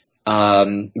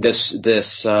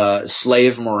 this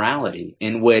slave morality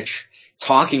in which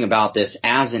talking about this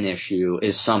as an issue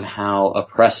is somehow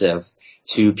oppressive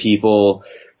to people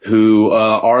who,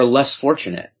 are less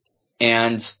fortunate.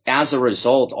 And as a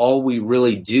result, all we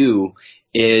really do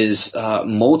is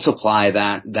multiply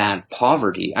that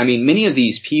poverty. I mean, many of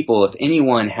these people, if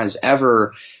anyone has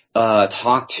ever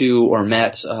talked to or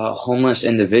met homeless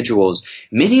individuals,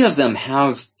 many of them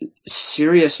have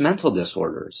serious mental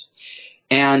disorders.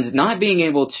 And not being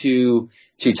able to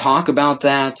talk about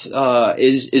that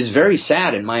is very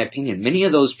sad, in my opinion. Many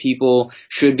of those people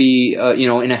should be,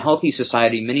 in a healthy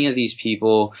society, many of these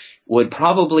people would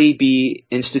probably be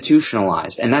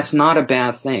institutionalized, and that's not a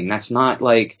bad thing. That's not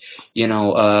like,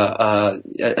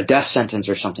 a death sentence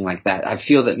or something like that. I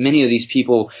feel that many of these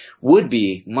people would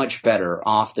be much better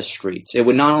off the streets. It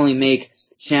would not only make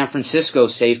San Francisco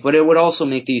safe, but it would also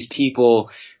make these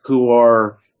people who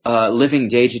are living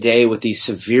day to day with these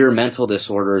severe mental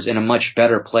disorders in a much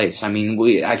better place. I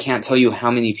mean, I can't tell you how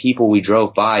many people we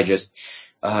drove by just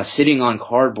sitting on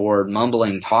cardboard,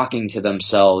 mumbling, talking to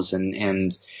themselves,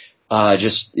 and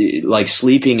just like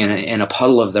sleeping in a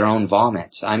puddle of their own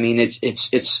vomit. I mean, it's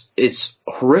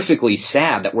horrifically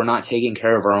sad that we're not taking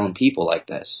care of our own people like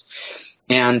this.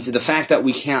 And the fact that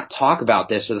we can't talk about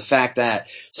this, or the fact that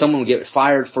someone will get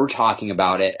fired for talking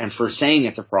about it and for saying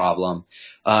it's a problem,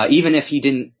 even if he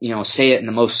didn't, say it in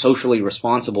the most socially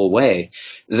responsible way,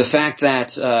 the fact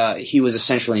that he was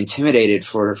essentially intimidated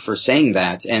for saying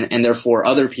that, and therefore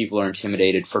other people are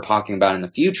intimidated for talking about it in the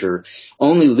future,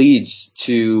 only leads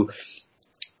to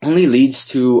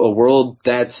a world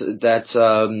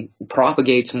that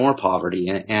propagates more poverty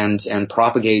and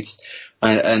propagates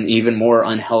an even more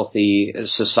unhealthy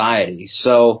society.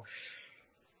 So,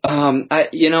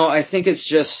 I think it's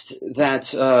just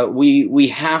that, we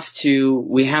have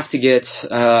to get,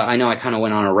 I know I kind of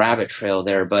went on a rabbit trail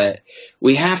there, but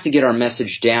we have to get our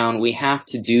message down. We have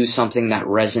to do something that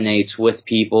resonates with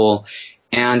people,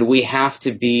 and we have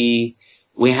to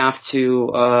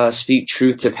speak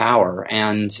truth to power,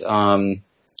 and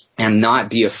not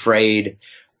be afraid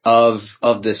of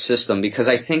this system, because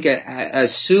I think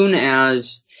as soon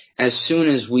as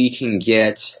we can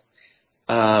get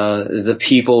the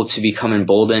people to become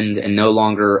emboldened and no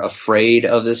longer afraid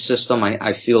of this system,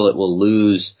 I feel it will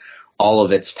lose all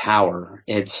of its power.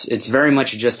 It's very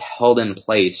much just held in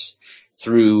place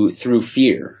through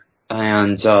fear.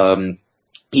 And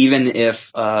even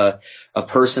if a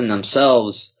person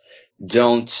themselves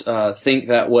don't think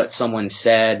that what someone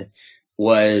said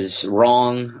was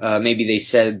wrong, maybe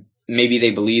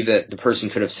they believe that the person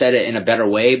could have said it in a better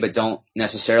way, but don't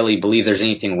necessarily believe there's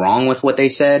anything wrong with what they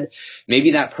said.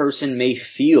 Maybe that person may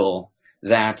feel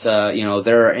that,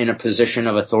 they're in a position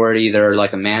of authority. They're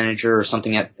like a manager or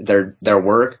something at their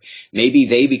work. Maybe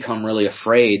they become really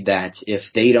afraid that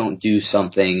if they don't do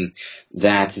something,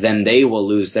 that then they will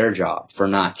lose their job for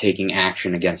not taking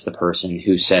action against the person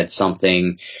who said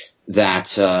something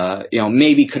that,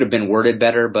 maybe could have been worded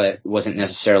better, but wasn't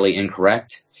necessarily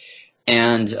incorrect.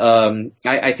 And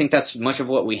I think that's much of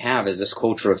what we have, is this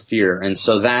culture of fear. And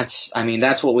so that's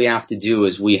what we have to do,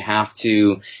 is we have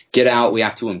to get out, we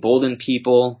have to embolden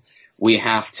people, we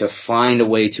have to find a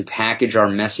way to package our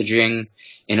messaging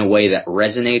in a way that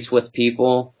resonates with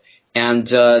people. And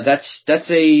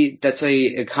that's a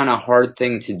kind of hard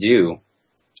thing to do.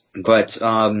 But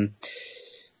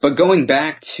going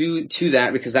back to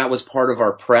that, because that was part of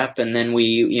our prep, and then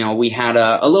we had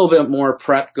a little bit more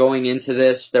prep going into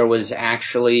this. There was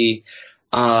actually,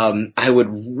 I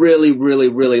would really, really,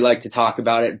 really like to talk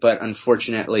about it, but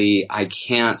unfortunately I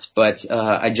can't. But,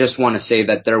 I just want to say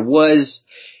that there was,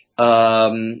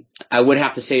 I would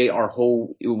have to say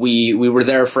we were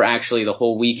there for actually the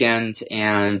whole weekend,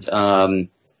 and,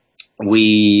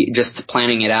 we just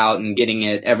planning it out and getting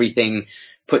everything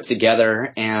put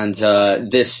together, and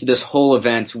this whole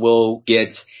event will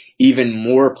get even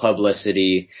more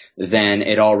publicity than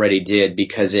it already did,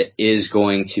 because it is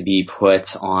going to be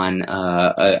put on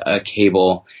a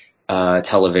cable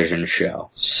television show.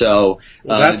 So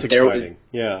that's exciting.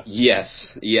 Yeah.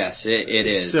 Yes, it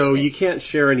is. So you can't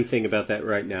share anything about that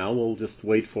right now. We'll just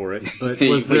wait for it. But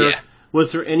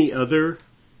was there any other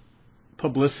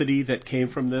publicity that came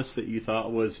from this that you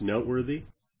thought was noteworthy?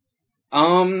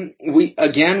 We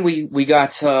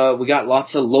got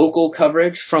lots of local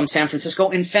coverage from San Francisco.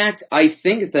 In fact, I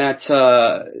think that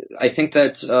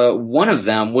one of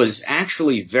them was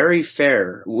actually very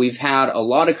fair. We've had a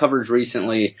lot of coverage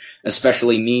recently,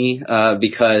 especially me,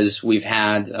 because we've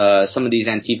had some of these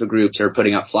Antifa groups are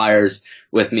putting up flyers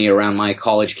with me around my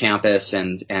college campus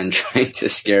and trying to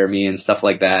scare me and stuff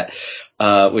like that,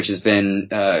 which has been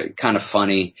kind of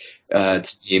funny to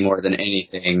me more than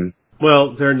anything.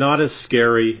 Well, they're not as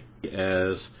scary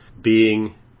as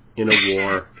being in a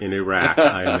war in Iraq,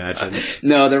 I imagine.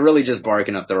 No, they're really just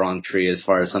barking up the wrong tree as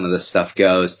far as some of this stuff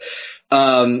goes.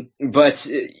 But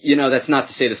that's not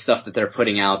to say the stuff that they're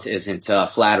putting out isn't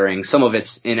flattering. Some of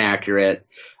it's inaccurate.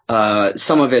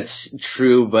 Some of it's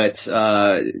true, but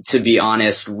to be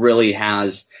honest, really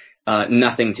has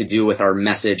nothing to do with our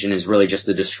message and is really just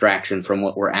a distraction from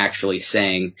what we're actually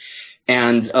saying.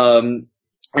 And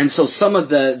so some of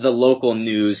the local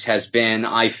news has been,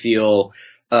 I feel,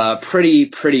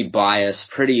 pretty biased,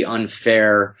 pretty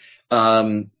unfair.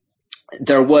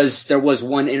 There was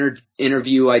one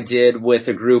interview I did with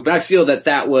a group, and I feel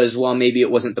that was, while maybe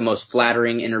it wasn't the most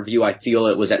flattering interview, I feel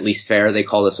it was at least fair. They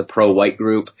called us a pro-white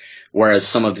group, whereas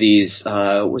some of these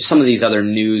other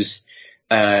news,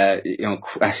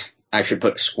 I should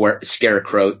put scare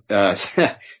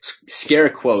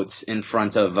quotes in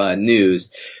front of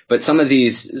news, but some of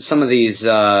these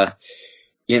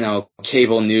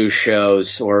cable news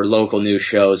shows or local news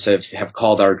shows have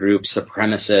called our group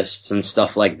supremacists and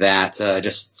stuff like that,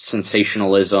 just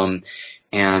sensationalism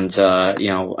and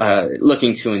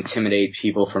looking to intimidate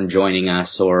people from joining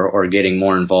us or getting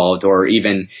more involved or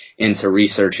even into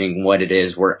researching what it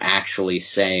is we're actually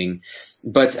saying.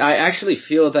 But I actually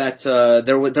feel that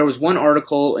there was one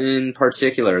article in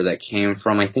particular that came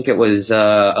from, I think it was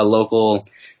a local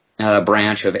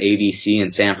branch of ABC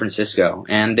in San Francisco,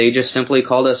 and they just simply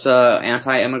called us a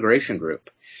anti-immigration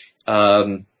group. That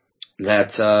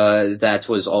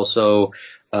was also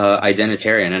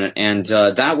identitarian, and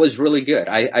that was really good.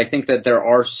 I think that there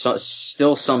are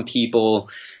still some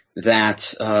people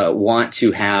that want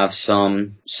to have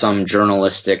some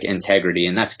journalistic integrity,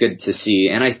 and that's good to see.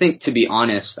 And I think, to be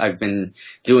honest, I've been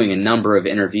doing a number of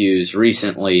interviews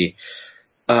recently.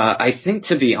 I think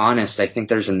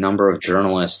there's a number of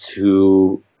journalists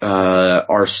who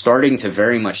are starting to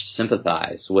very much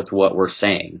sympathize with what we're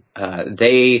saying.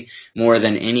 They, more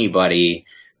than anybody,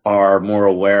 are more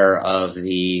aware of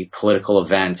the political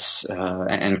events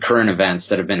and current events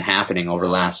that have been happening over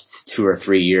the last 2 or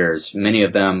 3 years. Many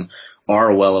of them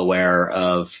are well aware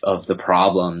of the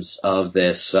problems of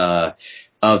this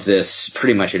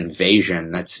pretty much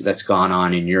invasion that's gone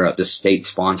on in Europe, this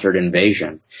state-sponsored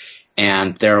invasion.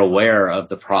 And they're aware of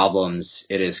the problems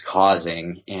it is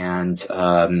causing, and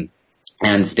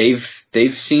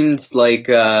they've seemed like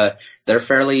they're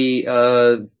fairly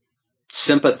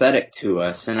sympathetic to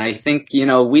us. And I think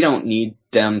we don't need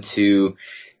them to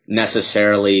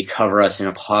necessarily cover us in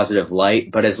a positive light,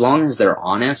 but as long as they're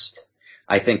honest,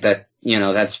 I think that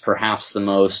that's perhaps the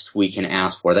most we can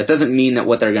ask for. That doesn't mean that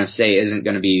what they're going to say isn't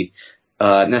going to be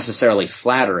necessarily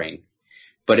flattering.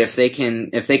 But if they can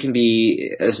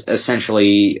be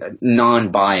essentially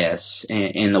non-biased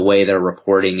in the way they're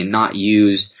reporting and not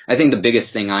use, I think the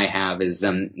biggest thing I have is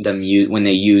them when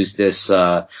they use this,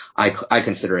 I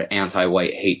consider it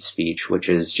anti-white hate speech, which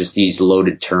is just these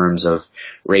loaded terms of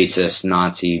racist,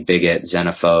 Nazi, bigot,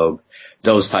 xenophobe,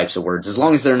 those types of words. As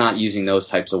long as they're not using those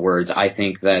types of words, I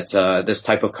think that this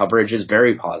type of coverage is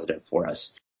very positive for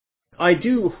us. I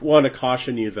do want to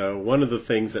caution you, though. One of the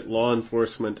things that law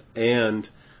enforcement and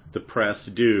the press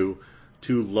do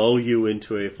to lull you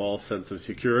into a false sense of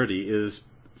security is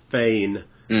feign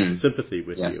sympathy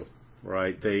with you,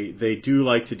 right? They do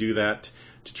like to do that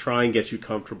to try and get you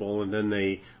comfortable, and then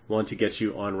they want to get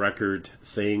you on record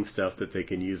saying stuff that they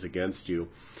can use against you.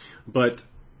 But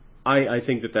I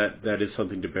think that is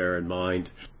something to bear in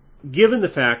mind. Given the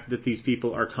fact that these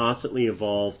people are constantly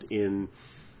involved in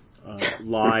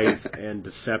lies and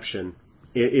deception,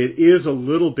 it is a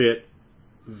little bit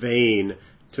vain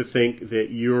to think that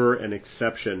you're an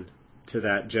exception to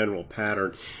that general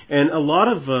pattern. And a lot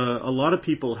of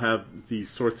people have these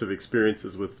sorts of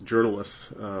experiences with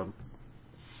journalists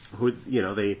who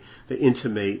they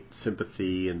intimate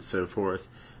sympathy and so forth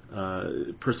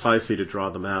precisely to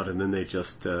draw them out, and then they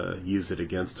just use it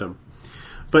against them.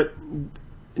 But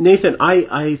Nathan,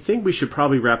 I think we should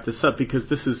probably wrap this up because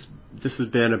this has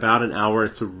been about an hour.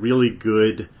 It's a really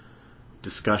good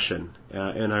discussion,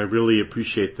 and I really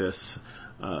appreciate this.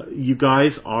 You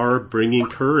guys are bringing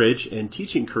courage and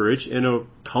teaching courage in a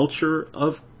culture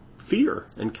of fear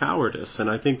and cowardice. And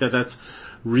I think that that's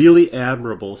really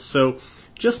admirable. So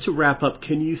just to wrap up,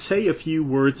 can you say a few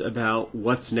words about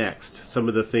what's next, some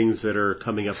of the things that are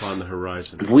coming up on the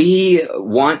horizon? We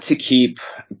want to keep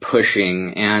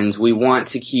pushing, and we want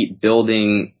to keep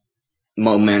building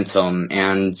momentum.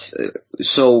 And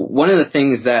so one of the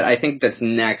things that I think that's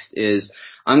next is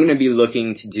I'm going to be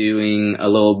looking to doing a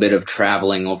little bit of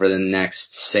traveling over the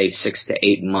next, say, 6 to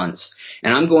 8 months.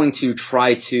 And I'm going to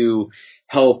try to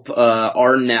help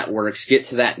our networks get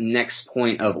to that next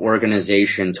point of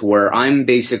organization, to where I'm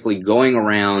basically going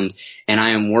around and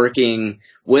I am working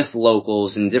with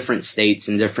locals in different states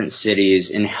and different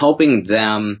cities and helping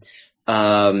them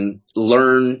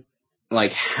learn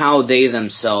like how they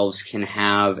themselves can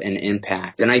have an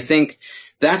impact. And I think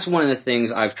that's one of the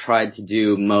things I've tried to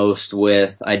do most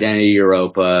with Identity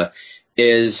Europa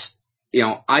is,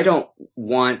 I don't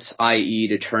want IE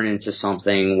to turn into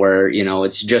something where,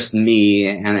 it's just me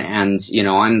and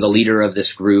I'm the leader of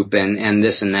this group and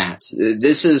this and that.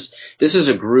 This is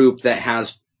a group that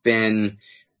has been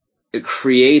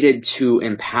created to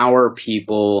empower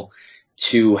people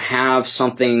to have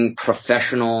something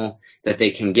professional that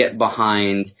they can get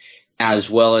behind, as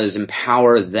well as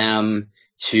empower them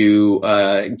to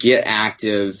get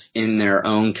active in their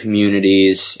own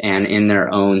communities and in their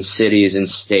own cities and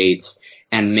states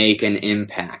and make an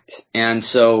impact. And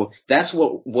so that's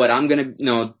what I'm going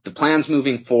to, the plans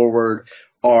moving forward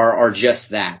are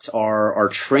just that, are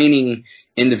training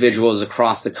individuals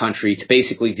across the country to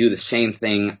basically do the same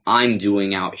thing I'm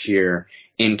doing out here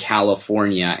in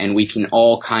California, and we can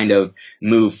all kind of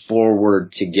move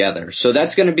forward together. So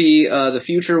that's going to be the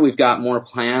future. We've got more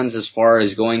plans as far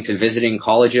as going to visiting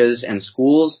colleges and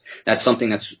schools. That's something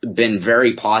that's been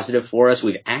very positive for us.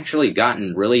 We've actually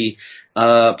gotten really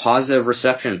positive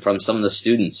reception from some of the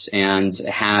students and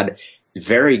had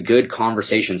very good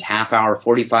conversations, half-hour,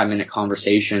 45-minute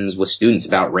conversations with students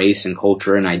about race and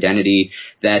culture and identity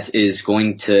that is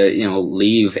going to,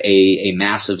 leave a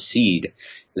massive seed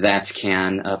that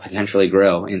can potentially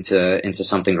grow into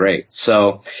something great.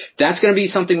 So that's going to be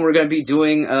something we're going to be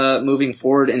doing moving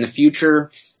forward in the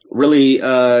future. Really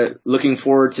looking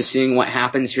forward to seeing what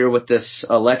happens here with this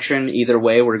election. Either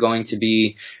way, we're going to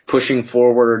be pushing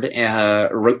forward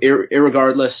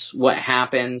irregardless what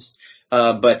happens.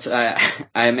 But I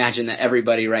imagine that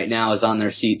everybody right now is on their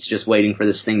seats just waiting for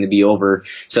this thing to be over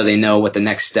so they know what the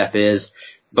next step is.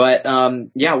 But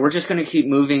we're just going to keep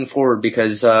moving forward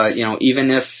because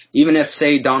even if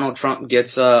say Donald Trump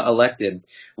gets elected,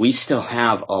 we still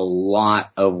have a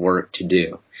lot of work to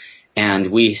do, and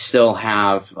we still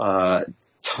have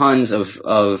tons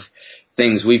of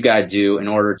things we've got to do in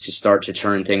order to start to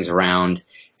turn things around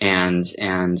and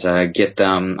get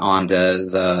them on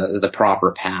the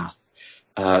proper path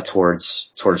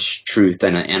towards truth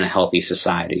and a healthy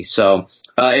society. So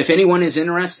if anyone is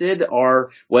interested,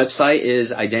 our website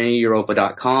is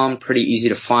identityeuropa.com. Pretty easy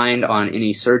to find on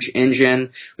any search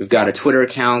engine. We've got a Twitter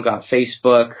account, got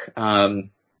Facebook.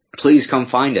 Please come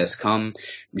find us. Come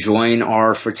join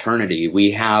our fraternity.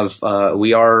 We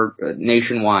are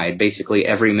nationwide, basically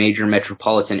every major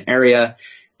metropolitan area.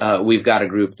 We've got a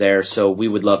group there, so we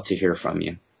would love to hear from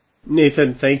you.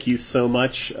 Nathan, thank you so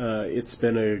much. It's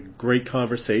been a great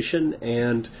conversation,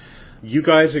 and you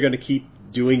guys are going to keep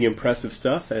doing impressive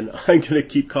stuff, and I'm going to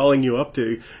keep calling you up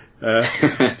to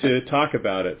talk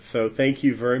about it. So thank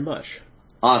you very much.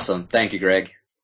 Awesome. Thank you, Greg.